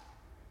asked.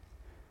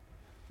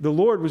 The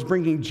Lord was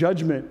bringing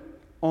judgment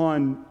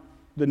on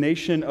the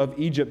nation of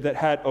Egypt that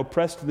had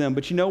oppressed them.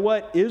 But you know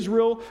what?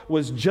 Israel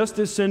was just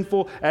as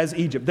sinful as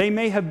Egypt. They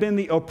may have been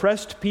the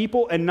oppressed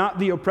people and not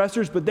the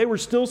oppressors, but they were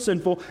still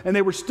sinful and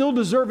they were still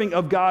deserving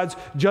of God's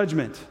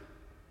judgment.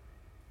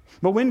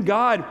 But when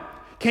God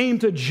came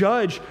to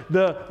judge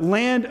the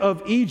land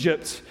of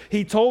Egypt,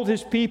 he told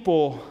his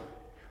people,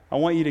 I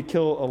want you to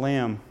kill a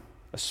lamb,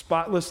 a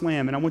spotless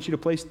lamb, and I want you to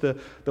place the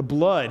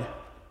blood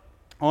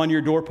on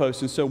your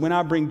doorposts. And so when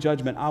I bring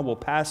judgment, I will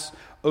pass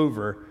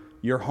over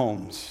your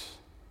homes.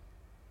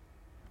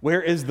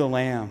 Where is the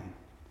lamb?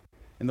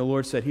 And the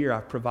Lord said, here,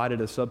 I've provided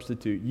a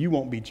substitute. You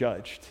won't be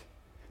judged.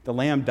 The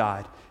lamb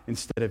died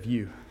instead of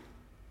you.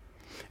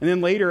 And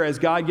then later, as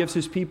God gives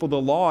his people the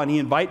law and he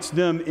invites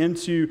them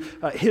into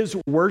his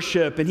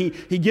worship and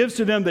he gives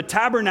to them the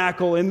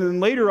tabernacle and then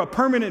later a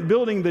permanent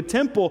building, the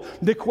temple,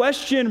 the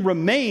question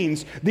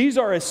remains, these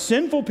are a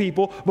sinful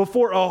people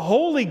before a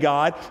holy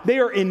God. They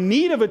are in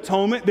need of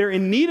atonement. They're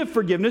in need of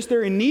forgiveness.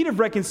 They're in need of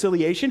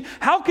reconciliation.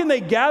 How can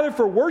they gather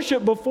for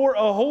worship before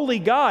a holy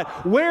God?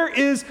 Where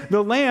is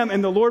the lamb?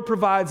 And the Lord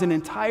provides an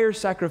entire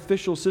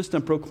sacrificial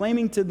system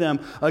proclaiming to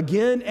them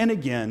again and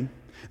again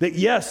that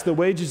yes, the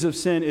wages of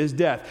sin is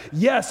death.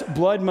 Yes,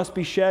 blood must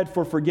be shed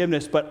for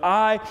forgiveness, but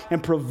I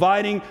am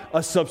providing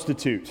a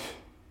substitute.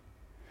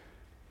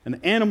 And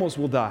the animals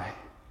will die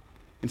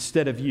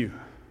instead of you.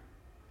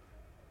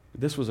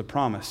 This was a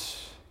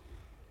promise.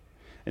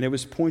 And it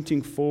was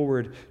pointing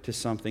forward to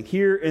something.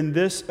 Here in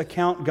this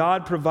account,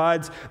 God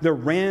provides the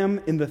ram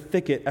in the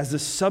thicket as a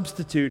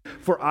substitute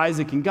for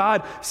Isaac. And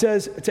God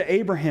says to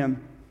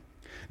Abraham,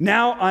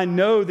 now I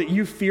know that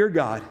you fear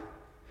God,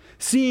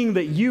 seeing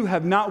that you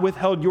have not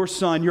withheld your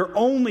son, your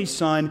only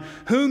son,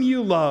 whom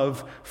you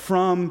love,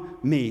 from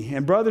me.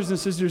 And brothers and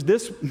sisters,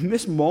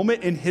 this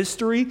moment in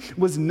history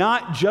was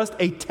not just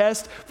a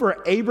test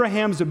for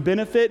Abraham's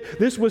benefit.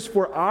 This was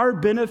for our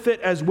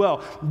benefit as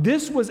well.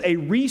 This was a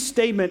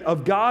restatement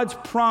of God's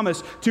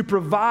promise to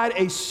provide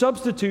a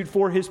substitute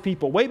for his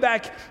people. Way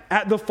back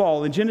at the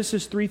fall in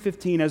Genesis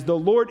 3:15, as the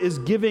Lord is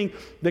giving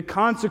the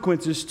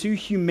consequences to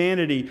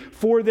humanity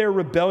for their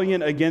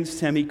rebellion against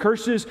him, he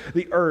curses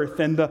the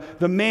earth and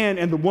the man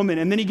and the woman,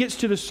 and then he gets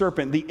to the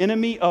serpent, the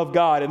enemy of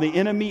God and the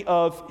enemy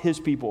of his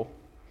people.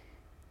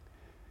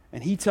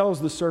 And he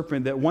tells the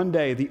serpent that one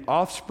day the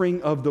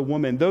offspring of the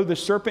woman, though the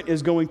serpent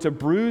is going to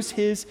bruise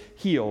his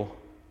heel,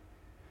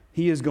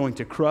 he is going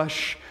to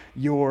crush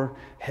your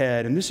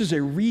head. And this is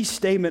a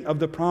restatement of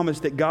the promise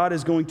that God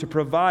is going to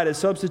provide a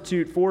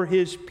substitute for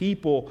his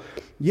people.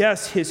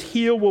 Yes, his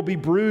heel will be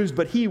bruised,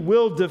 but he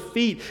will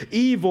defeat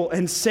evil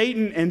and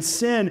Satan and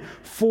sin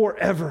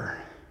forever.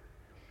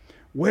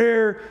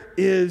 Where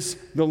is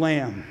the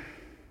lamb?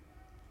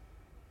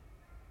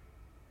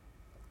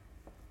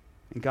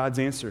 And God's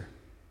answer,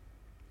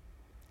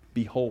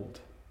 behold,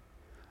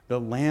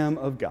 the Lamb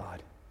of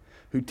God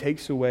who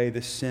takes away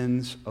the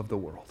sins of the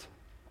world.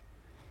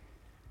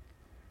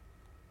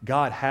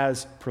 God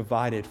has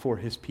provided for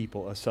his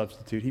people a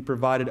substitute. He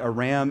provided a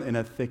ram in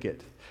a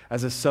thicket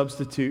as a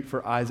substitute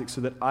for Isaac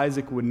so that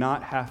Isaac would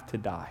not have to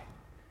die.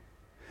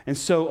 And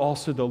so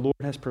also the Lord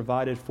has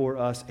provided for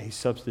us a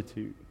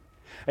substitute,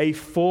 a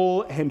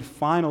full and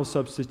final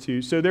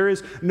substitute. So there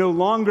is no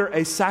longer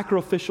a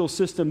sacrificial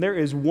system. There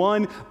is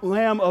one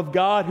Lamb of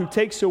God who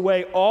takes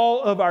away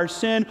all of our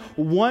sin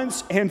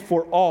once and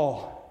for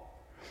all.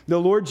 The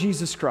Lord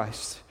Jesus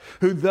Christ,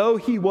 who though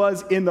he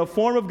was in the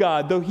form of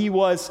God, though he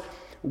was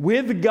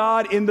with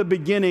God in the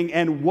beginning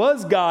and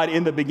was God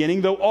in the beginning,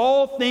 though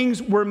all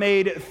things were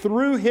made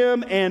through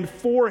him and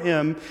for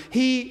him,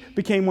 he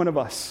became one of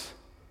us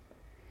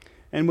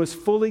and was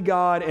fully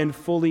God and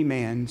fully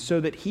man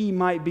so that he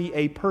might be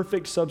a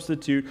perfect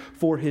substitute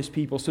for his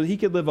people, so that he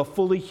could live a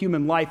fully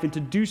human life and to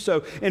do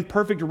so in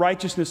perfect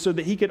righteousness so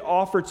that he could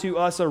offer to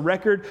us a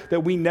record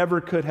that we never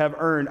could have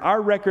earned.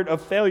 Our record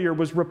of failure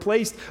was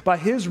replaced by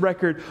his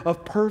record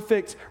of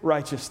perfect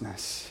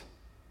righteousness.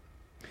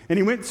 And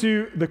he went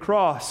to the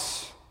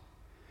cross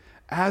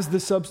as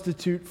the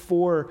substitute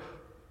for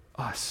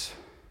us.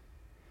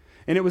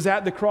 And it was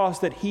at the cross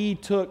that he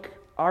took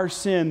our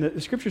sin.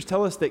 The scriptures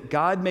tell us that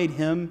God made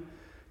him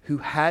who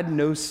had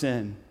no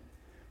sin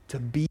to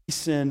be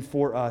sin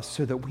for us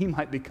so that we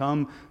might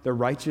become the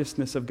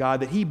righteousness of God,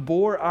 that he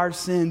bore our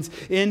sins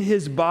in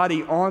his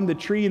body on the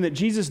tree, and that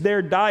Jesus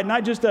there died,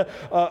 not just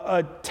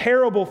a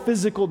terrible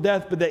physical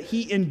death, but that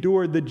he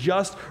endured the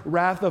just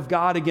wrath of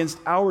God against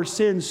our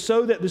sins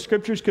so that the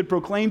scriptures could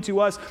proclaim to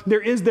us,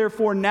 there is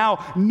therefore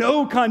now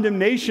no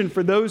condemnation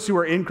for those who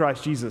are in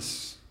Christ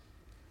Jesus.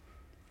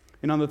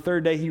 And on the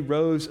third day, he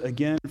rose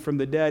again from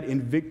the dead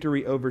in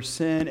victory over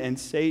sin and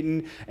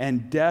Satan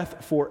and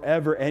death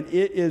forever. And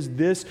it is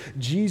this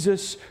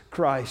Jesus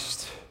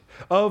Christ,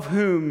 of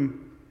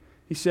whom,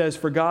 he says,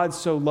 for God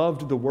so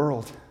loved the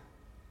world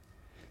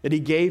that he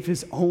gave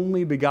his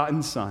only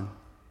begotten Son,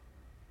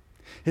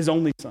 his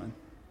only Son,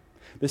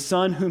 the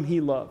Son whom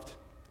he loved,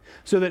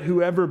 so that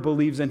whoever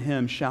believes in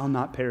him shall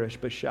not perish,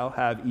 but shall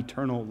have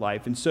eternal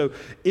life. And so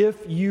if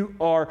you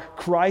are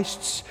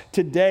Christ's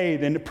today,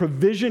 then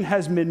provision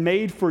has been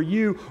made for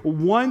you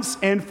once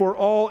and for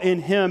all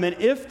in him. And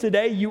if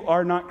today you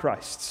are not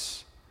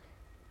Christ's,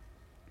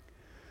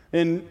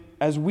 then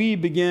as we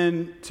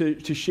begin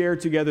to share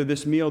together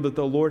this meal that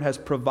the Lord has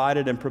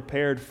provided and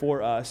prepared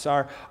for us,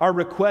 our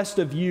request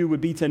of you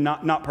would be to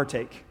not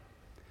partake.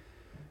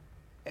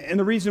 And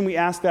the reason we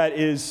ask that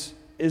is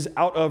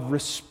out of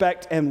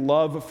respect and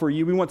love for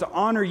you. We want to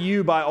honor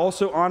you by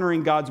also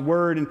honoring God's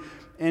word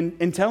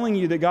and telling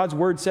you that God's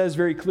word says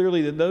very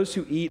clearly that those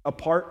who eat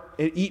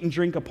and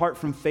drink apart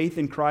from faith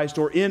in Christ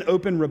or in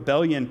open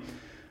rebellion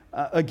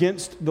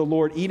against the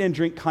Lord eat and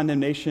drink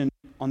condemnation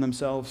on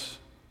themselves.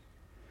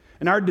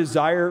 And our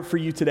desire for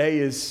you today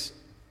is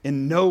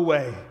in no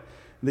way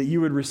that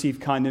you would receive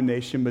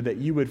condemnation, but that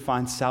you would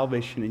find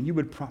salvation and you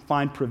would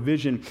find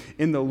provision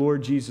in the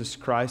Lord Jesus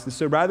Christ. And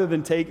so rather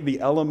than take the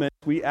element,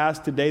 we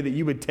ask today that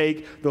you would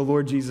take the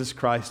Lord Jesus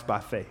Christ by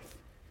faith.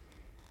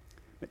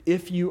 But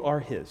if you are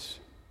his,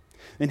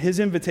 then his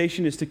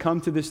invitation is to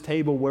come to this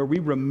table where we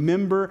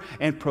remember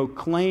and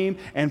proclaim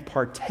and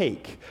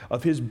partake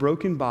of his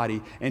broken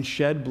body and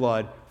shed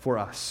blood for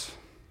us.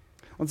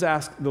 Let's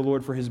ask the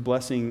Lord for his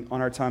blessing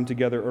on our time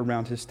together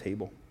around his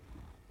table.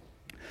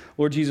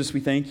 Lord Jesus, we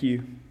thank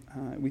you.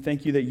 We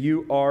thank you that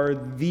you are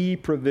the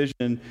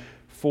provision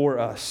for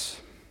us.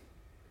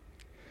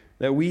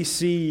 That we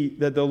see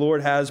that the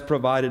Lord has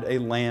provided a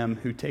lamb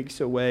who takes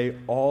away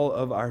all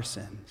of our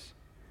sins.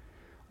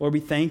 Lord, we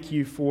thank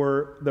you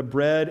for the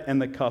bread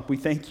and the cup. We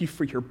thank you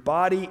for your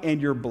body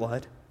and your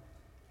blood.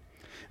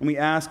 And we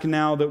ask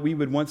now that we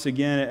would once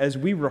again, as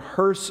we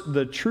rehearse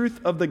the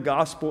truth of the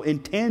gospel in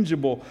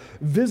tangible,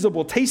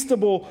 visible,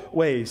 tasteable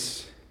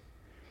ways,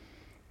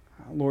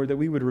 Lord, that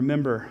we would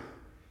remember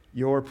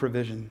your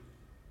provision,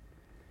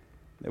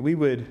 that we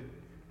would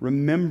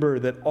remember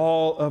that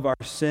all of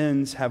our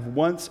sins have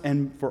once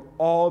and for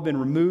all been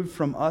removed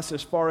from us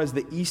as far as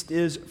the east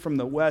is from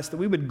the west, that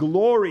we would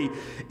glory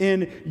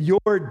in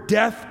your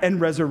death and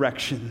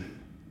resurrection.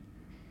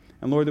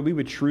 And Lord, that we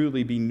would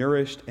truly be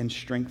nourished and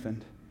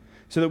strengthened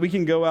so that we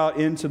can go out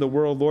into the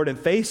world, Lord, and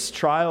face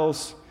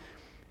trials,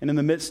 and in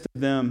the midst of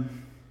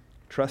them,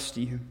 trust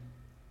you,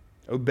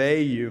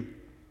 obey you,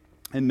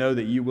 and know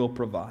that you will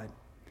provide.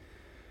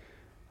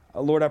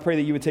 Lord, I pray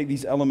that you would take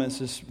these elements,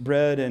 this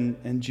bread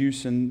and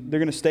juice, and they're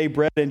going to stay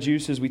bread and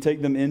juice as we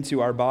take them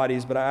into our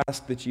bodies, but I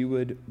ask that you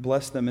would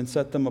bless them and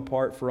set them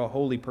apart for a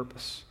holy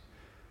purpose.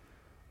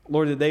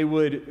 Lord, that they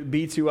would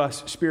be to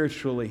us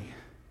spiritually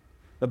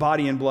the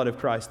body and blood of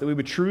Christ, that we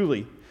would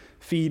truly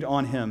feed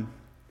on him,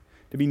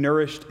 to be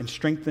nourished and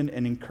strengthened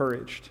and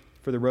encouraged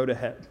for the road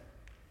ahead.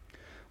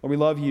 Lord, we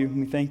love you,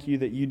 and we thank you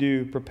that you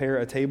do prepare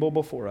a table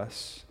before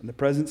us in the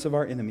presence of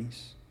our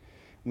enemies.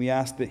 We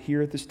ask that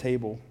here at this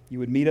table, you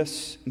would meet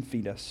us and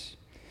feed us.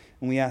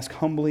 And we ask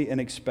humbly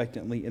and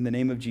expectantly in the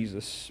name of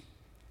Jesus,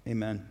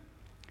 amen.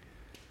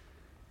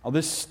 Now,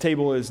 this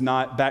table is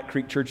not Back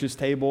Creek Church's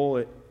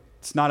table.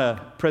 It's not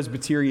a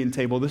Presbyterian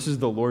table. This is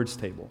the Lord's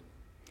table.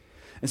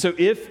 And so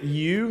if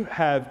you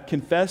have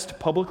confessed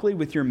publicly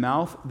with your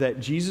mouth that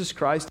Jesus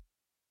Christ,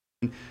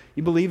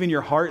 you believe in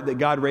your heart that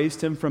God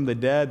raised him from the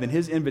dead, then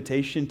his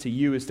invitation to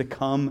you is to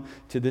come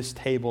to this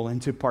table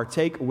and to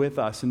partake with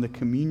us in the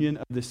communion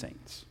of the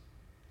saints.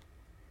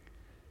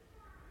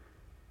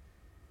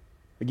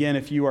 Again,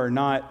 if you are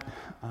not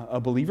a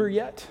believer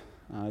yet,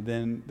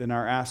 then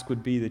our ask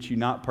would be that you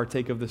not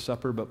partake of the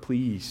supper, but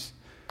please,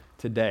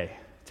 today,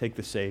 take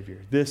the Savior.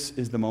 This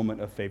is the moment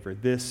of favor.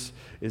 This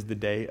is the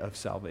day of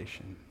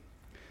salvation.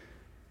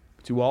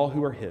 To all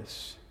who are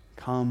his,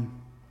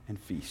 come and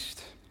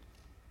feast.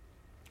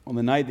 On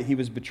the night that he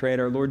was betrayed,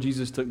 our Lord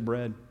Jesus took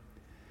bread.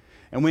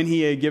 And when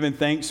he had given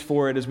thanks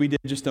for it, as we did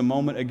just a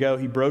moment ago,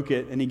 he broke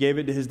it and he gave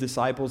it to his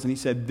disciples. And he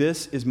said,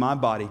 "This is my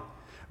body,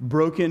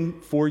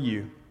 broken for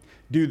you.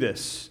 Do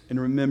this in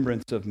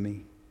remembrance of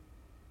me."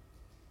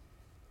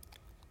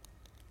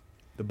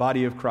 The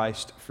body of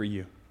Christ for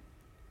you.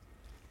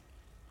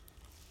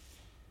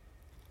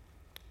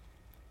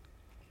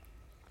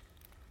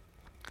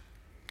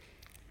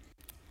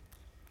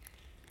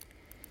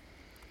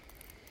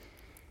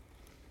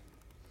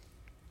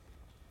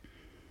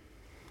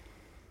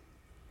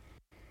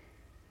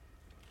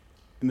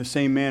 In the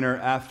same manner,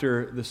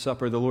 after the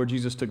supper, the Lord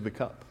Jesus took the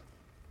cup.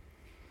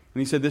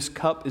 And he said, "This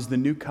cup is the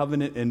new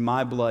covenant in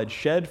my blood,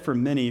 shed for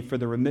many for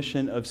the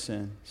remission of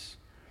sins.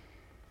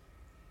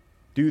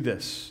 Do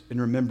this in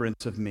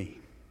remembrance of me."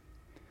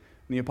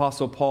 And the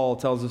Apostle Paul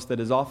tells us that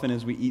as often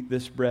as we eat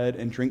this bread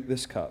and drink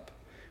this cup,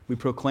 we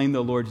proclaim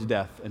the Lord's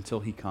death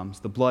until he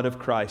comes. The blood of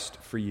Christ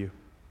for you.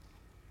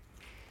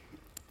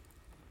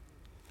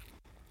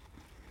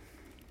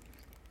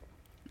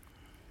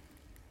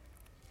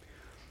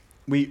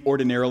 We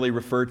ordinarily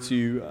refer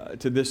to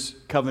this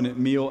covenant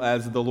meal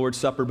as the Lord's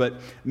Supper, but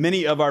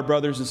many of our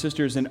brothers and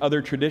sisters in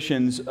other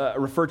traditions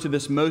refer to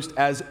this most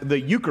as the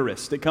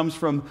Eucharist. It comes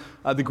from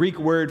the Greek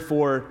word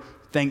for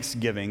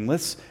thanksgiving.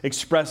 Let's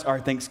express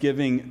our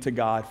thanksgiving to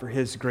God for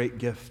his great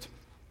gift.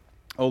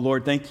 Oh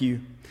Lord, thank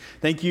you.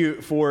 Thank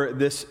you for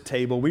this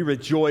table. We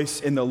rejoice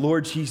in the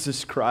Lord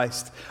Jesus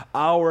Christ,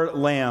 our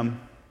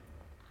Lamb,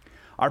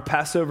 our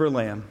Passover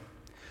Lamb,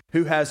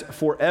 who has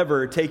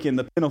forever taken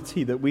the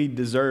penalty that we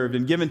deserved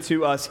and given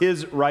to us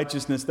his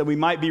righteousness that we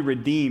might be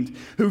redeemed,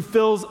 who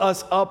fills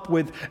us up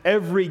with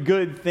every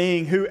good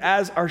thing, who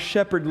as our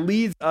shepherd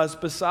leads us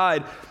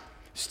beside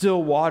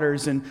still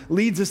waters and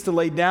leads us to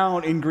lay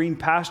down in green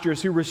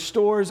pastures, who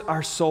restores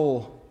our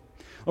soul.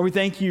 Lord, we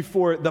thank you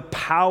for the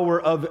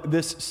power of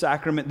this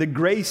sacrament, the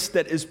grace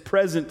that is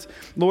present,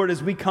 Lord,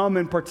 as we come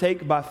and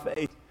partake by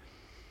faith.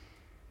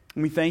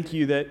 And we thank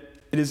you that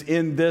it is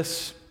in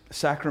this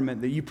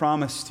sacrament that you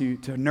promise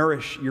to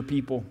nourish your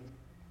people,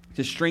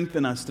 to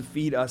strengthen us, to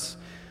feed us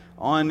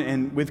on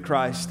and with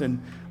Christ.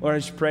 And Lord, I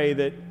just pray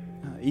that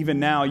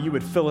even now you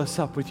would fill us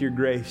up with your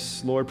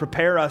grace. Lord,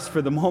 prepare us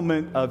for the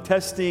moment of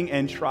testing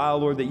and trial,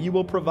 Lord, that you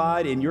will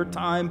provide in your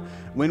time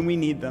when we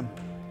need them.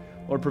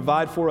 Lord,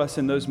 provide for us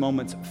in those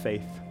moments of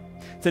faith,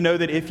 to know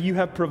that if you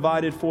have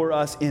provided for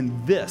us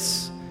in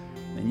this,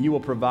 then you will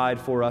provide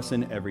for us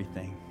in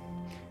everything.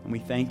 And we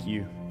thank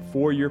you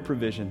for your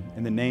provision.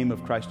 In the name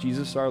of Christ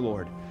Jesus our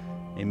Lord.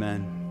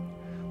 Amen.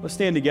 Let's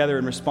stand together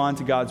and respond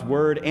to God's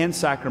word and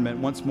sacrament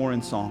once more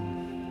in song.